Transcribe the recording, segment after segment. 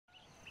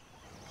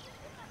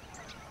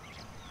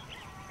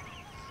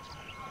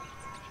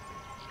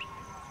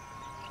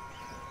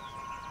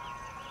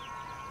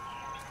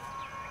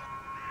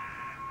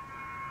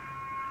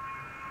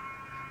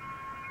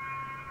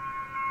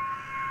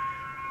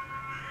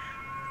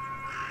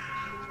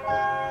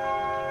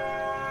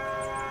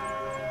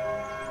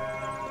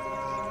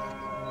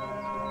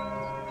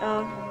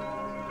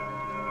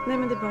Nej,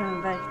 men det är bara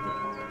en verktyg.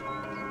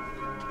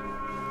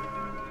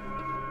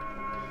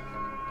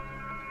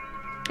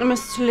 Men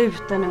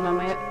sluta nu,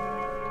 mamma. Nej,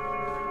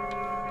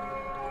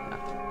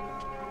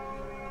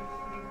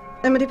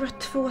 men det är bara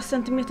 2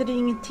 centimeter. Det är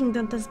ingenting. Det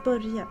har inte ens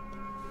börjat.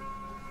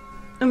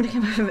 Ja, men det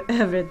kan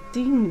vara över ett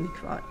dygn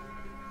kvar.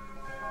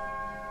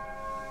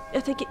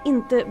 Jag tänker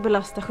inte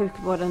belasta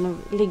sjukvården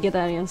och ligga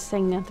där i en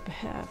säng när jag inte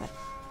behöver.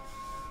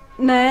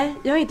 Nej,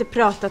 jag har inte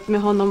pratat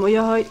med honom och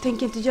jag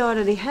tänker inte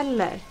göra det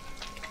heller.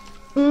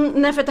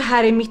 Nej, för att det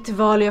här är mitt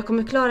val och jag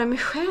kommer klara mig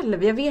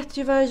själv. Jag vet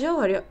ju vad jag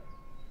gör.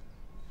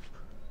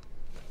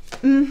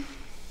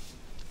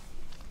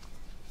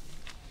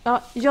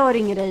 Ja, jag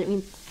ringer dig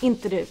och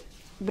inte du.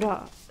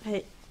 Bra,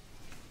 hej.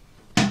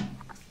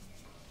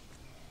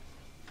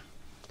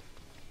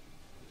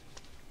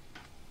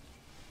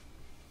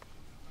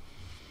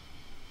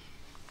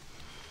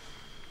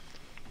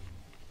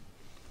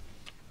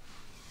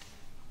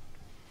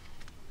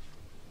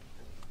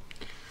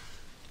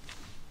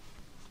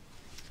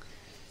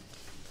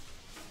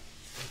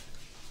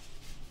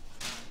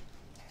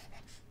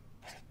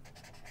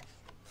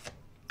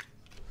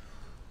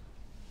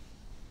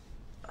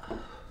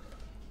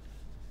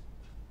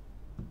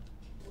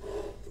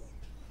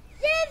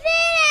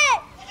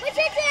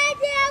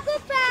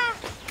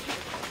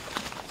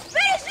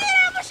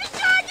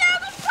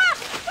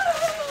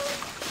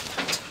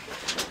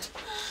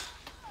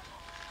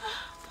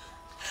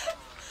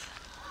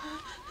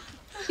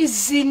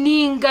 Izi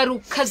ni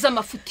ingaruka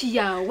z'amafuti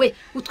yawe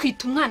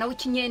utwita umwana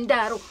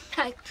w'ikinyendaro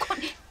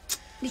ntakone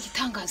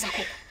n'igitangaza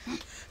koko.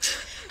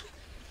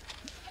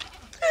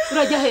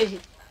 Urajya hehe?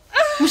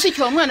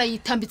 Mushiki wa mwana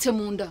yitambitse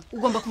mu nda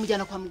ugomba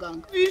kumujyana kwa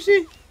muganga.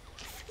 Bishi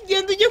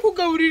genda ujye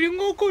kugaburira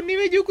inkoko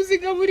niba ugiye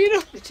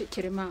kuzigaburira.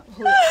 Kerema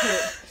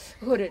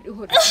hore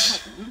mva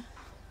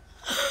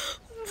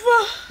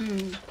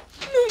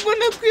nubwo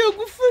nakwiye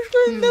gufashwa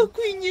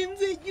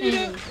ndakwinginze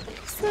gira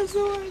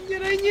sazo wanjye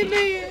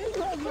aranyene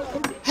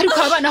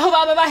ariko abana aho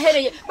baba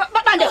bahereye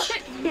bande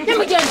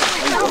nimugende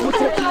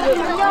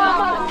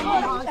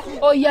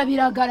oya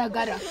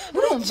biragaragara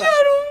urumva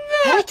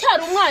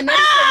cyari umwana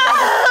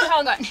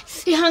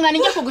ihangane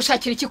njye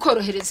kugushakira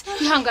ikikorohereza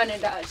ihangane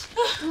ndaje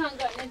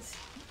ihangane nzi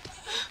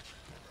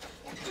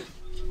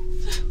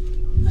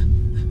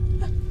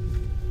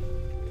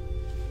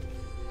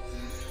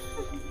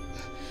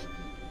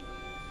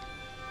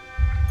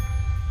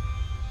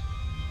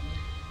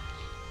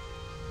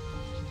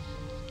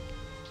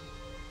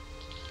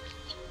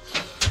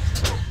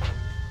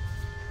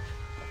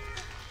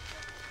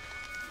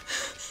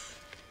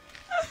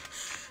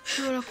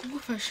Shobora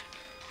kugufasha.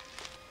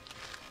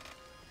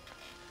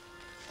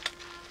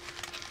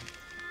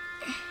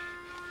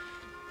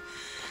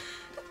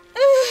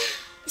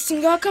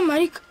 Singaka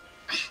Marika.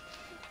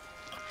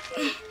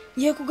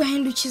 Ye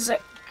kugahindukiza.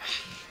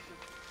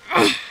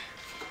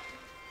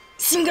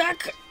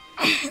 Singaka.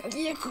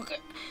 Ye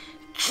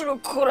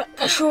kugacurukura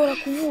ashobora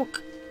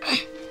kuvuka.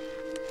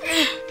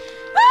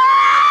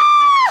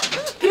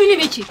 Ibi ni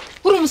biki?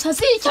 Uri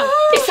umusazi cyane.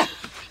 Isa.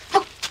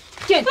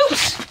 Genda.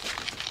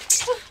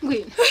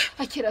 Ngwino,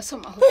 akira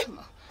soma.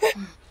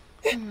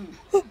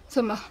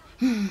 Soma.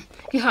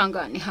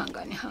 Ihangane.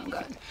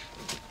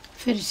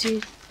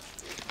 Fergie,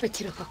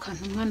 akira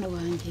kakantu mwana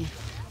wanjye.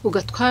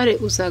 Ugatware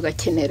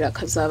uzagakenera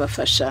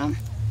kazabafasha.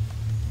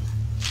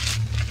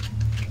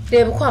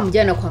 Reba uko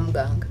amujyana kwa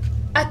muganga.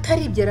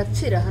 Atari ibyo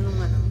arapfira hano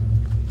mwana.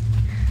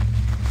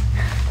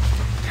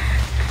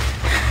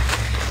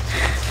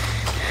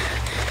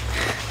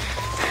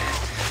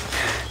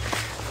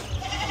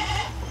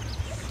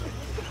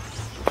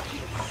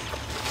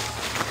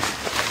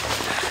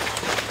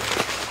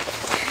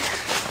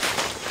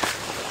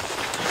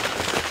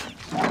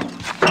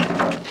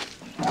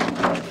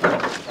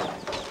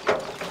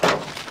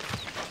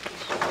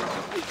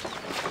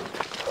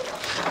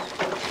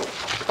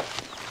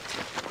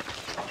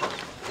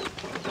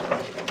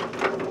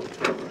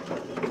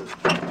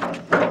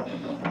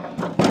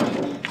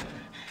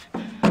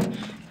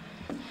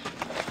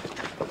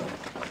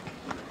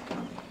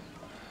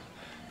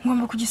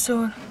 Ngomba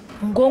kugisohora.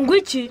 Ngongo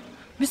iki?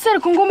 Bisare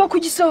ko ngomba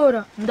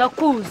kugisohora.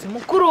 Ndakuzi.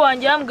 Mukuru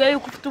wanjye yambwiye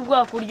yuko ufite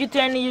ubwako urya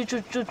uteye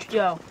n'igicucu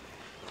cyawe.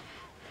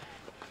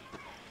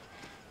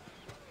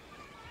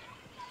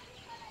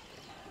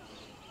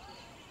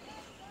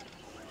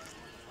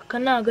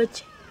 Kana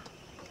gake.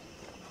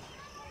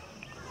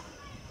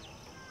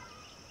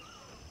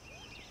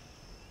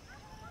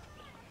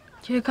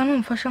 Kereka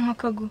numfasha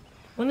nk'akago.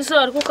 Undi se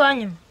ariko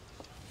kanyima.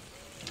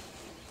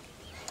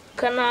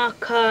 Kana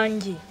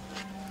kangi.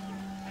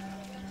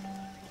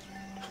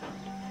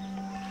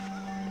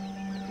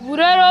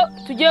 Burero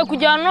tugiye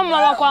kujyana no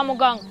mama kwa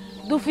muganga.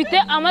 Dufite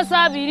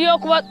amasaha 2 yo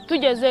kuba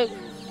tugeze.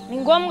 Ni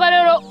ngombwa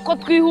rero ko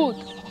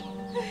twihuta.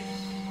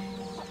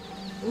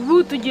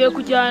 Ubu tugiye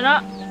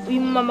kujyana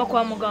uyu mama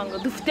kwa muganga.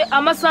 Dufite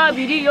amasaha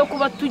 2 yo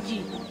kuba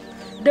tugiye.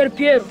 Del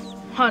Piero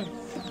hano.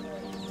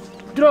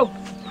 Drogba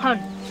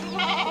hano.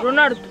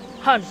 Ronaldo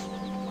hano.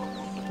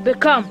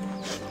 Beckham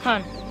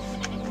hano.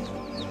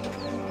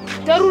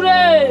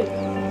 Terure!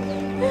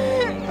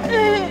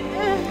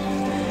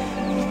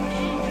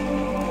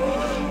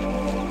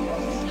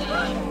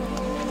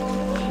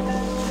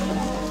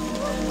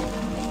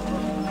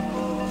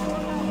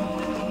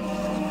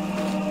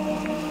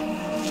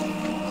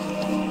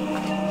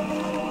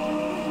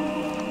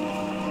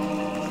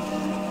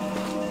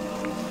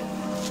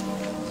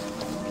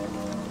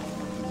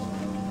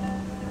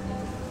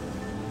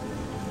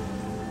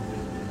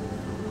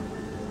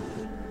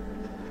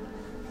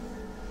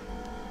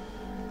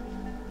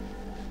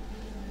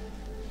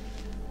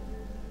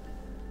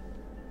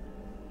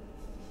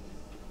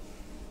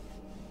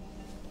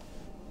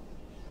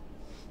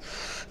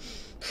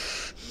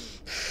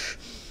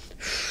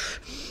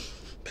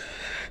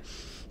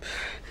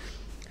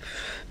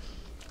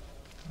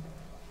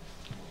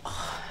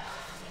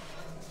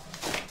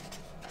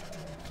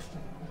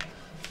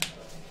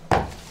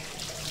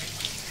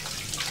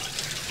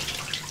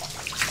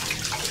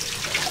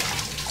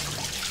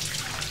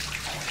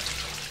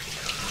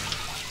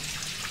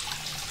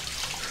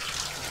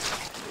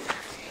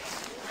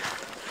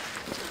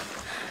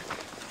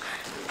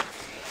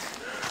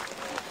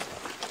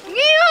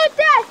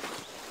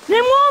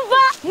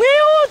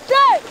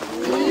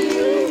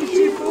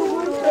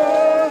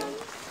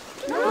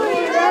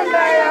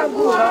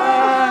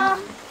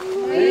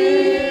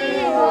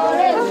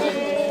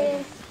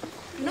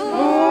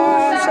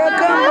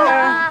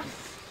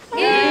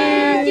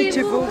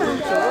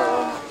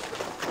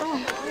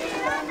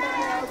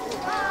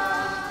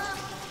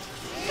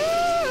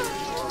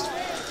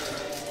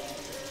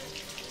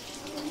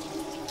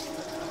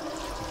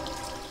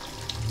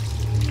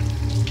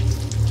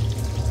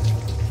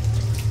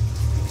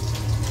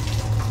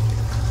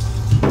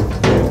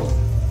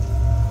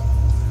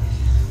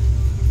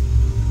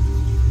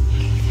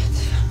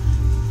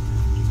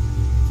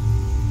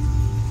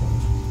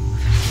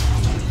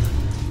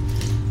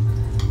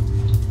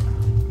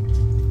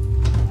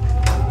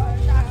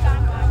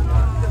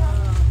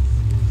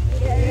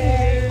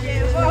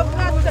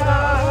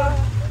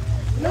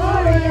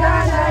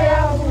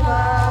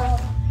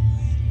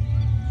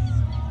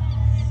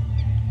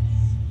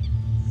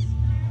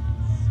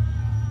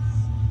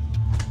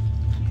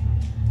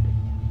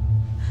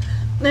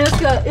 Nej,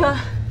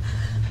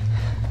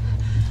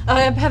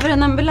 jag behöver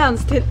en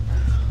ambulans till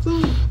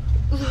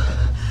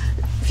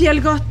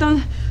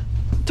Fjällgatan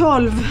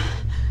 12.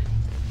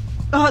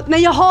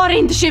 Nej, jag har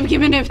inte 20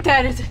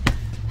 minuter.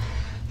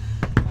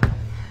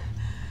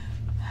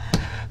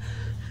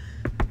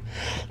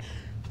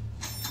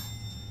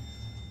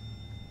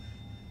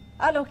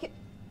 Hallå, okej.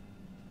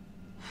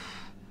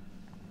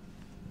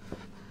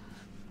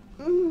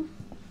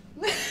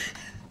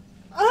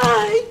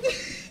 Aj!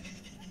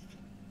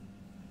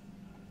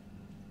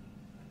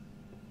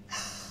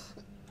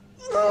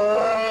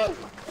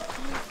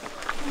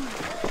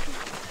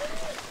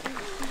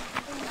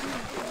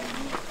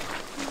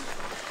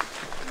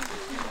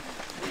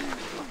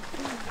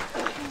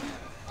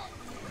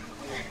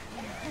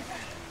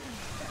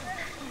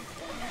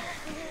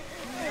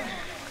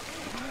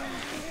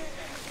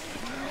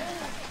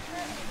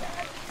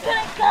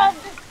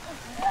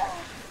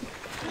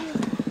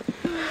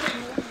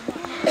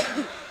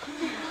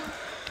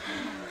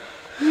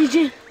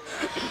 Nygren,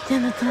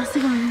 den är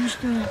trassig av min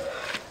stora.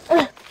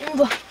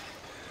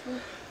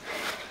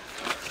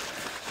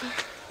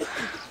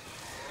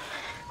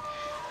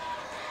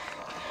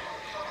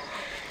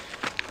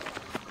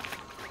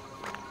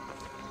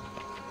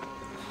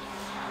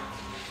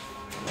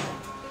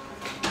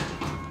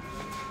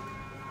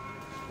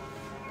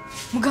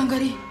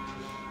 Mugangari.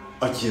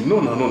 Agiye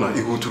nona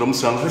ihutura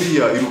musanga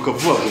hariya iruka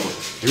vuba vuba.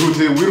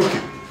 Ihute wiruke.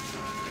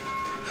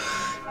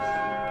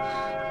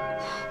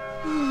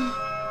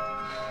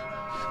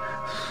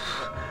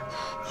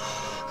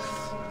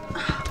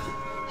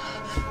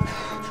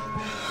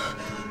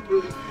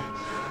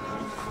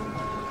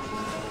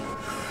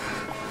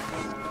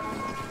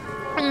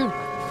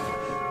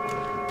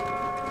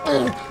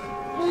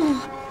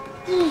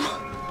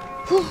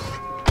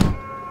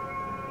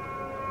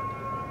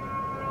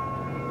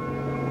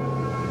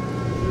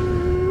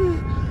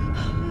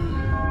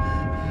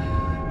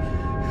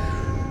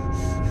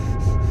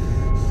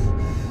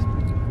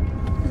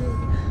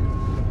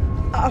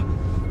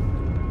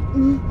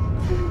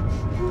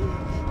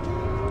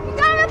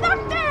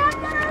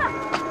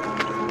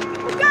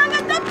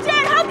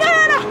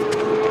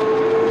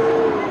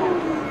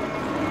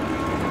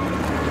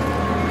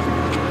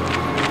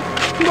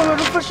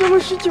 Ufashe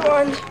mushiki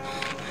wanjye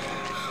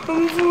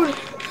umvure.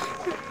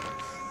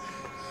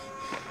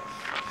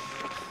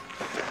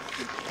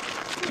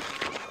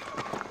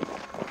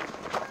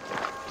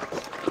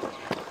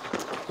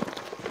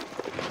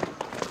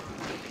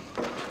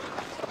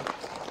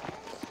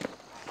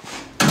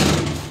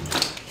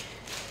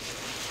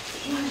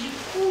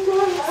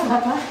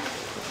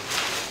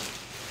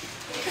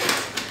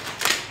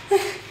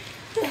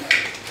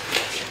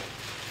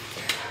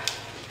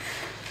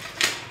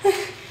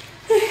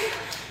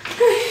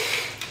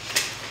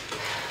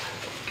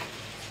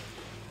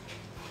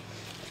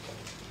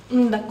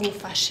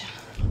 Ndagufasha.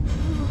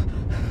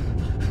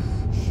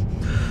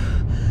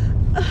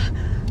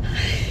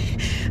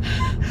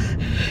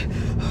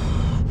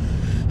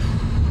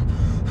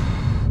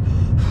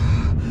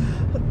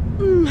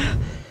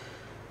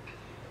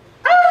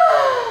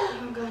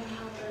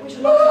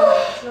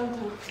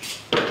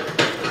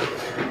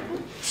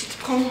 Tu te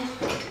prends.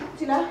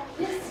 Tu l'as?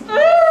 Yes.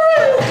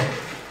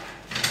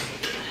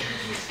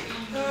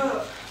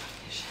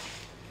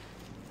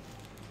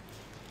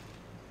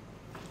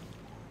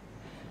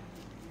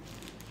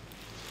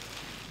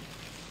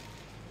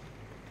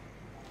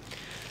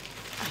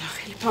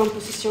 Pas en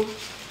position.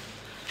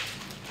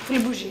 Faut le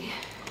bouger.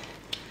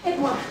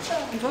 Aide-moi.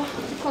 On va.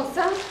 Comme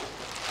ça.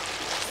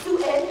 Sous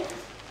elle.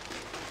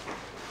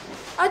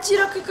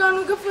 Atira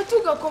akantu gafata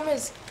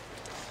ugakomeza.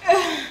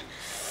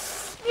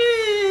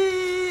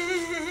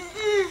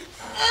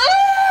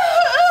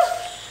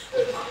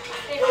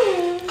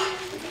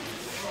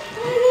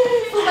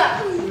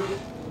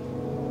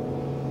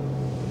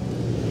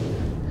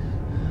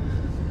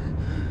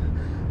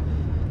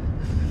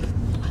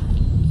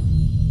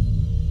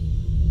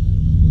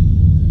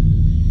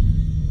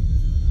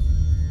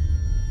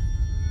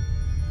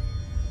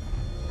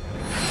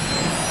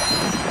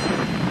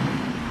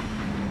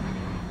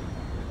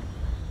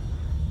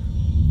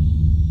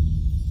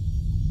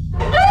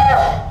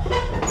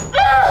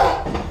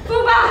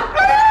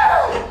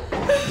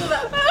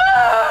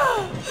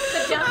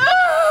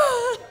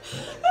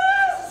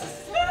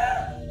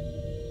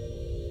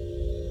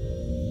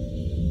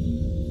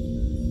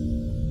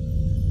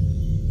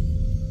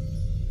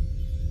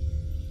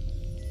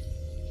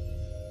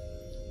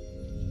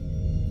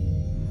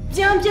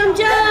 Bien,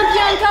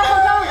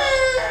 encore.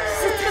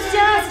 C'est très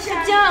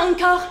bien,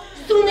 encore.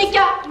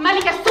 Sonika,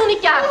 Malika,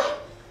 Sonika.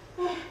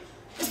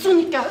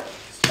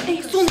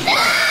 Hey, Sonika.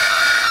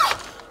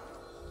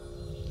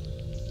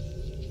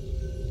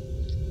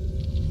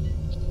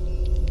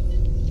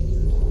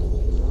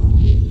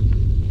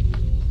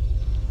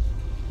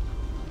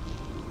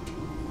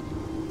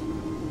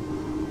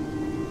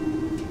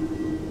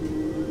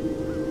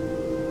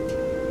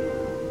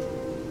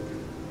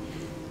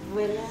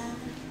 Voilà,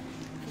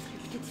 votre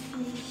petite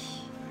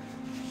fille.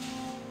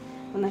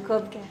 On a quoi,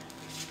 Bka?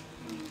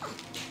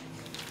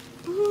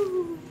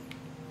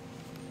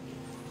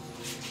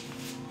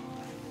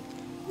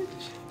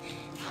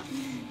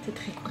 T'es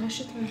très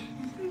courageux, toi.